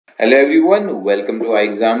Hello everyone, welcome to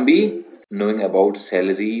ixamBee. Knowing about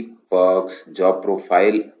salary, perks, job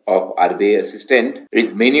profile of RBI Assistant,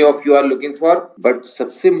 which many of you are looking for. But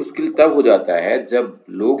सबसे मुश्किल तब हो जाता है जब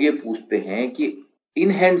लोग ये पूछते हैं कि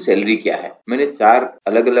इन हैंड सैलरी क्या है। मैंने 4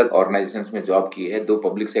 अलग अलग ऑर्गेनाइजेशंस में जॉब की है, 2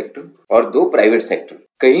 पब्लिक सेक्टर और 2 प्राइवेट सेक्टर।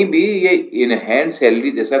 कहीं भी ये इन हैंड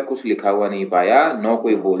सैलरी जैसा कुछ लिखा हुआ नहीं पाया, न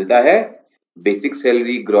कोई बोलता है। Basic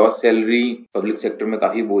salary, gross salary public sector में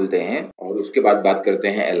काफी बोलते हैं और उसके बाद बात करते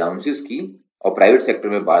हैं अलाउंसेस की, और प्राइवेट सेक्टर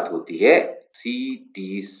में बात होती है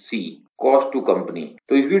CTC, कॉस्ट टू कंपनी।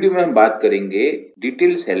 तो इस वीडियो में हम बात करेंगे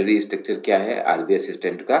डिटेल सैलरी स्ट्रक्चर क्या है आरबीआई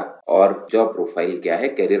असिस्टेंट का, और जॉब प्रोफाइल क्या है,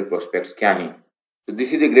 करियर प्रोस्पेक्ट्स क्या हैं। So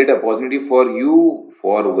this is a great opportunity for you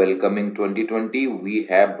for welcoming 2020. We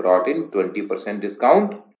have brought in 20%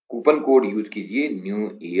 discount. Coupon code use कीजिए न्यू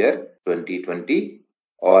ईयर 2020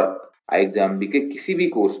 और ixamBee के किसी भी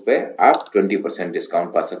कोर्स पे आप 20%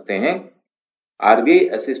 डिस्काउंट पा सकते हैं। आरबीआई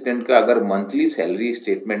असिस्टेंट का अगर मंथली सैलरी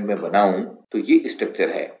स्टेटमेंट में बनाऊं तो ये स्ट्रक्चर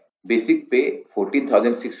है। बेसिक पे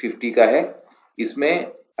 14,650 का है। इसमें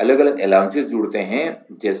अलग अलग अलाउंसेस जुड़ते हैं,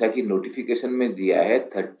 जैसा कि नोटिफिकेशन में दिया है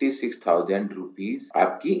 36,000 रुपीज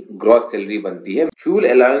आपकी ग्रॉस सैलरी बनती है। फ्यूल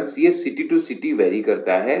अलाउंस ये सिटी टू सिटी वेरी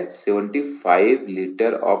करता है। 75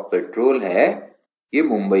 लीटर ऑफ पेट्रोल है ये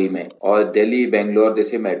मुंबई में, और दिल्ली, बेंगलोर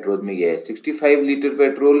जैसे मेट्रोज में ये है 65 लीटर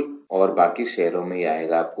पेट्रोल, और बाकी शहरों में ये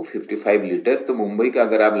आएगा आपको 55 लीटर। तो मुंबई का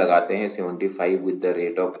अगर आप लगाते हैं 75 with the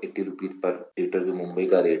rate of 80 rupees per litre जो मुंबई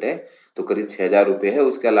का रेट है, तो करीब 6,000 रुपए है।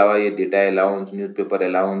 उसके अलावा ये data allowance, newspaper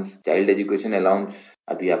allowance, child education allowance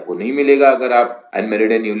अभी आपको नहीं मिलेगा अगर आप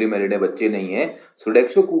अनमेरिड है, न्यूली मैरिड है, बच्चे नहीं है।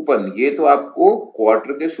 सोडेक्सो कूपन ये तो आपको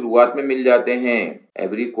क्वार्टर के शुरुआत में मिल जाते हैं।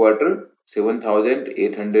 Every quarter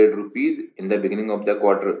 7,800 rupees in the beginning of the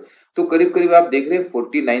quarter. तो करीब करीब आप देख रहे हैं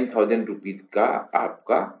 49,000 रुपीज का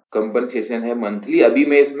आपका कंपनसेशन है मंथली। अभी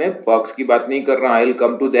मैं इसमें पर्क्स की बात नहीं कर रहा, I will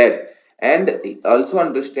come to that. And also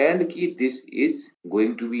understand कि this is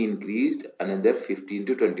going to be increased another 15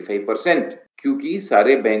 to 25%, क्योंकि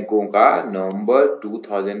सारे बैंकों का नवंबर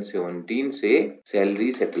 2017 से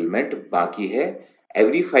सैलरी सेटलमेंट बाकी है।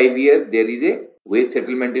 Every 5 year there is a veg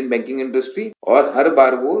settlement in banking industry, और हर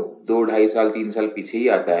बार वो 2, 2.5 साल 3 साल पीछे ही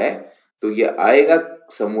आता है। तो ये आएगा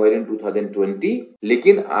समवेयर इन 2020,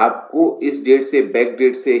 लेकिन आपको इस डेट से, बैक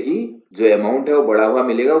डेट से ही जो अमाउंट है वो बढ़ा हुआ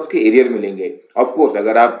मिलेगा, उसके एरियर मिलेंगे। ऑफ कोर्स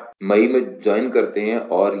अगर आप मई में ज्वाइन करते हैं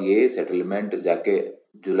और ये सेटलमेंट जाके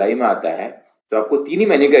जुलाई में आता है तो आपको 3 ही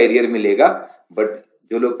महीने का एरियर मिलेगा, बट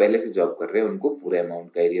जो लोग पहले से जॉब कर रहे हैं उनको पूरे अमाउंट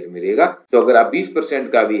का एरियर मिलेगा। तो अगर आप 20%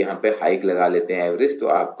 का भी यहाँ पे हाइक लगा लेते हैं एवरेज, तो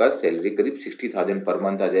आपका सैलरी करीब 60,000 पर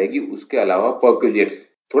मंथ आ जाएगी। उसके अलावा पर्क्यूजेट्स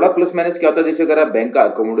थोड़ा प्लस माइनस क्या होता है, जैसे अगर आप बैंक का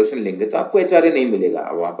अकोमोडेशन लेंगे तो आपको एचआरए नहीं मिलेगा,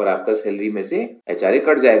 वहां पर आपका सैलरी में से एचआरए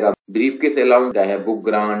कट जाएगा। ब्रीफ केस अलाउंस है, book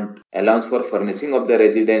grant, allowance for furnishing of the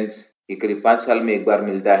residence, ये करीब 5 साल में एक बार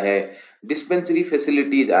मिलता है। डिस्पेंसरी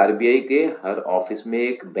फैसिलिटीज, आरबीआई के हर ऑफिस में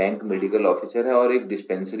एक बैंक मेडिकल ऑफिसर है और एक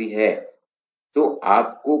डिस्पेंसरी है, तो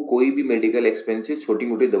आपको कोई भी मेडिकल एक्सपेंसेस, छोटी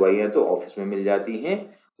मोटी दवाइयां तो ऑफिस में मिल जाती हैं।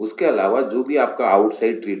 उसके अलावा जो भी आपका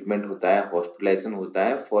आउटसाइड ट्रीटमेंट होता है, हॉस्पिटलाइजेशन होता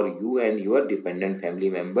है for you and your dependent family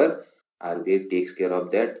member, RBI takes care of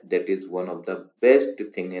that. That is one of the best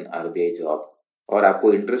thing in RBI job. और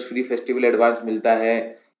आपको इंटरेस्ट फ्री फेस्टिवल एडवांस मिलता है।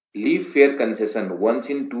 Leave fair concession once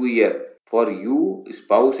in 2 year for you,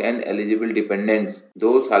 spouse and eligible dependents.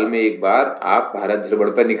 2 साल में एक बार आप भारत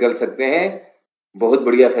भ्रमण पर निकल सकते हैं। बहुत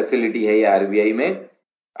बढ़िया फैसिलिटी है ये आरबीआई में,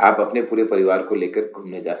 आप अपने पूरे परिवार को लेकर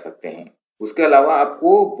घूमने जा सकते हैं। उसके अलावा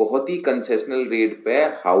आपको बहुत ही कंसेशनल रेट पे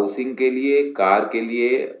हाउसिंग के लिए, कार के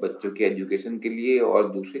लिए, बच्चों के एजुकेशन के लिए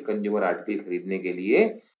और दूसरे कंज्यूमर आर्टिकल खरीदने के लिए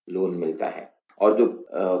लोन मिलता है। और जो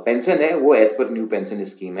पेंशन है वो as per new pension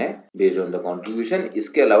scheme है बेस्ड ऑन द कंट्रीब्यूशन।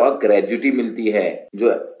 इसके अलावा ग्रेजुटी मिलती है, जो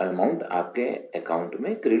अमाउंट आपके अकाउंट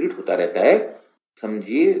में क्रेडिट होता रहता है।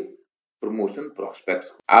 समझिए प्रमोशन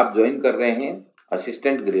प्रोस्पेक्ट्स, आप ज्वाइन कर रहे हैं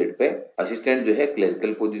असिस्टेंट ग्रेड पे। असिस्टेंट जो है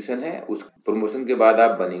क्लरिकल पोजीशन है, उस प्रमोशन के बाद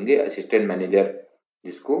आप बनेंगे असिस्टेंट मैनेजर,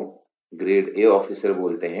 जिसको ग्रेड ए ऑफिसर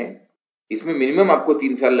बोलते हैं। इसमें मिनिमम आपको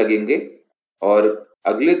 3 साल लगेंगे, और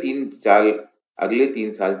अगले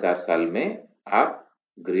 3 साल 4 साल में आप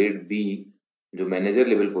ग्रेड बी जो मैनेजर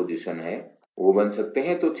लेवल पोजीशन है वो बन सकते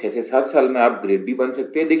हैं। तो 6 से 7 साल में आप ग्रेड बी बन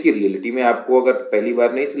सकते हैं। देखिए रियलिटी में आपको अगर पहली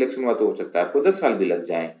बार नहीं सिलेक्शन हुआ तो हो सकता है आपको 10 साल भी लग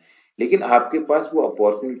जाए, लेकिन आपके पास वो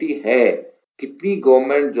अपॉर्चुनिटी है। कितनी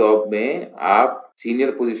गवर्नमेंट जॉब में आप सीनियर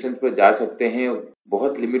पोजीशन पर जा सकते हैं,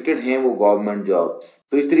 बहुत लिमिटेड हैं वो गवर्नमेंट जॉब।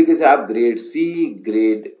 तो इस तरीके से आप grade C,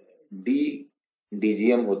 grade D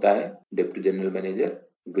DGM होता है डिप्टी जनरल मैनेजर,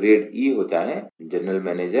 ग्रेड ई होता है जनरल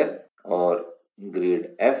मैनेजर, और ग्रेड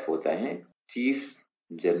एफ होता है चीफ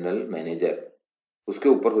जनरल मैनेजर। उसके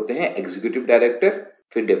ऊपर होते हैं एग्जीक्यूटिव डायरेक्टर,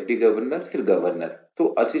 फिर डिप्टी गवर्नर, फिर गवर्नर। तो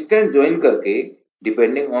असिस्टेंट ज्वाइन करके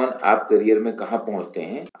डिपेंडिंग ऑन आप करियर में कहाँ पहुंचते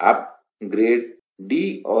हैं, आप ग्रेड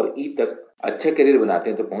डी और ई तक अच्छा करियर बनाते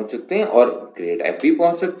हैं तो पहुंच सकते हैं और ग्रेड एफ भी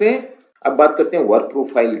पहुंच सकते हैं। अब बात करते हैं वर्क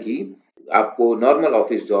प्रोफाइल की। आपको नॉर्मल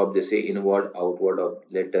ऑफिस जॉब जैसे inward outward of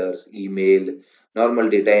letters, email, normal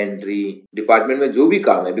data entry, department में जो भी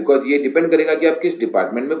काम है, बिकॉज ये डिपेंड करेगा कि आप किस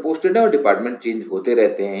डिपार्टमेंट में पोस्टेड है और डिपार्टमेंट चेंज होते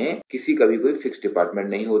रहते हैं, किसी का भी कोई फिक्स डिपार्टमेंट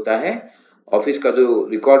नहीं होता है। ऑफिस का जो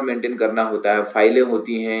रिकॉर्ड मेंटेन करना होता है, फाइलें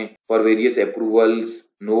होती हैं फॉर वेरियस अप्रूवल्स,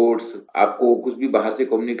 नोट्स, आपको कुछ भी बाहर से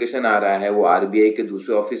कम्युनिकेशन आ रहा है वो आरबीआई के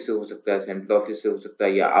दूसरे ऑफिस से हो सकता है, सेंट्रल ऑफिस से हो सकता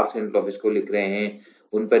है, या आप सेंट्रल ऑफिस को लिख रहे हैं,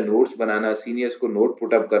 उन पर नोट्स बनाना, सीनियर्स को नोट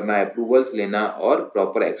पुटअप करना, अप्रूवल्स लेना और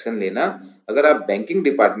प्रॉपर एक्शन लेना। अगर आप बैंकिंग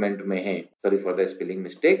डिपार्टमेंट में हैं, sorry for the spelling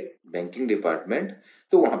mistake, banking department,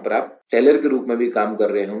 तो वहां पर आप टेलर के रूप में भी काम कर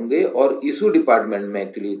रहे होंगे और इशू डिपार्टमेंट में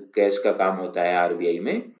एक्चुअली कैश का काम होता है आरबीआई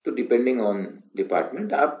में। तो डिपेंडिंग ऑन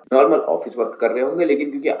डिपार्टमेंट आप नॉर्मल ऑफिस वर्क कर रहे होंगे,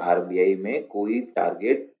 लेकिन क्योंकि आरबीआई में कोई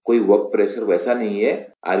टारगेट, कोई वर्क प्रेशर वैसा नहीं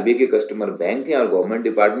है, आरबीआई के कस्टमर बैंक है और गवर्नमेंट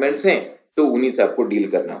डिपार्टमेंट्स हैं, तो उन्हीं से आपको डील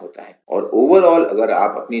करना होता है। और ओवरऑल अगर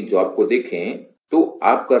आप अपनी जॉब को देखें तो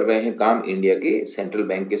आप कर रहे हैं काम इंडिया के सेंट्रल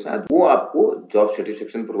बैंक के साथ, वो आपको जॉब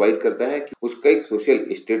सेटिस्फेक्शन प्रोवाइड करता है कि उसका एक सोशल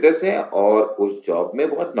स्टेटस है और उस जॉब में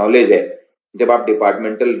बहुत नॉलेज है। जब आप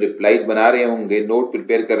डिपार्टमेंटल रिप्लाईज बना रहे होंगे, नोट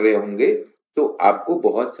प्रिपेयर कर रहे होंगे, तो आपको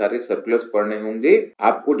बहुत सारे सर्कुलर्स पढ़ने होंगे,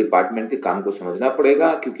 आपको डिपार्टमेंट के काम को समझना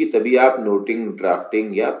पड़ेगा, क्योंकि तभी आप नोटिंग,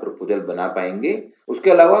 ड्राफ्टिंग या प्रपोजल बना पाएंगे। उसके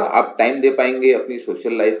अलावा आप टाइम दे पाएंगे अपनी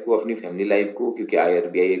सोशल लाइफ को, अपनी फैमिली लाइफ को, क्योंकि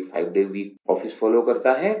आरबीआई एक 5 डे वीक ऑफिस फॉलो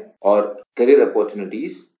करता है और करियर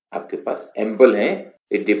अपॉर्चुनिटीज आपके पास एम्पल हैं।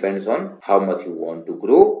 It depends on how much you want to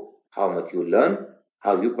grow, how much you learn,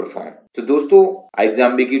 how you perform. तो दोस्तों,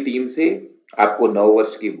 ixamBee की टीम से आपको नव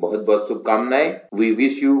वर्ष की बहुत बहुत शुभकामनाएं। We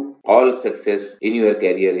wish you all success in your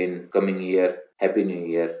career in coming year. Happy new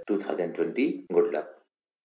year 2020। Good luck.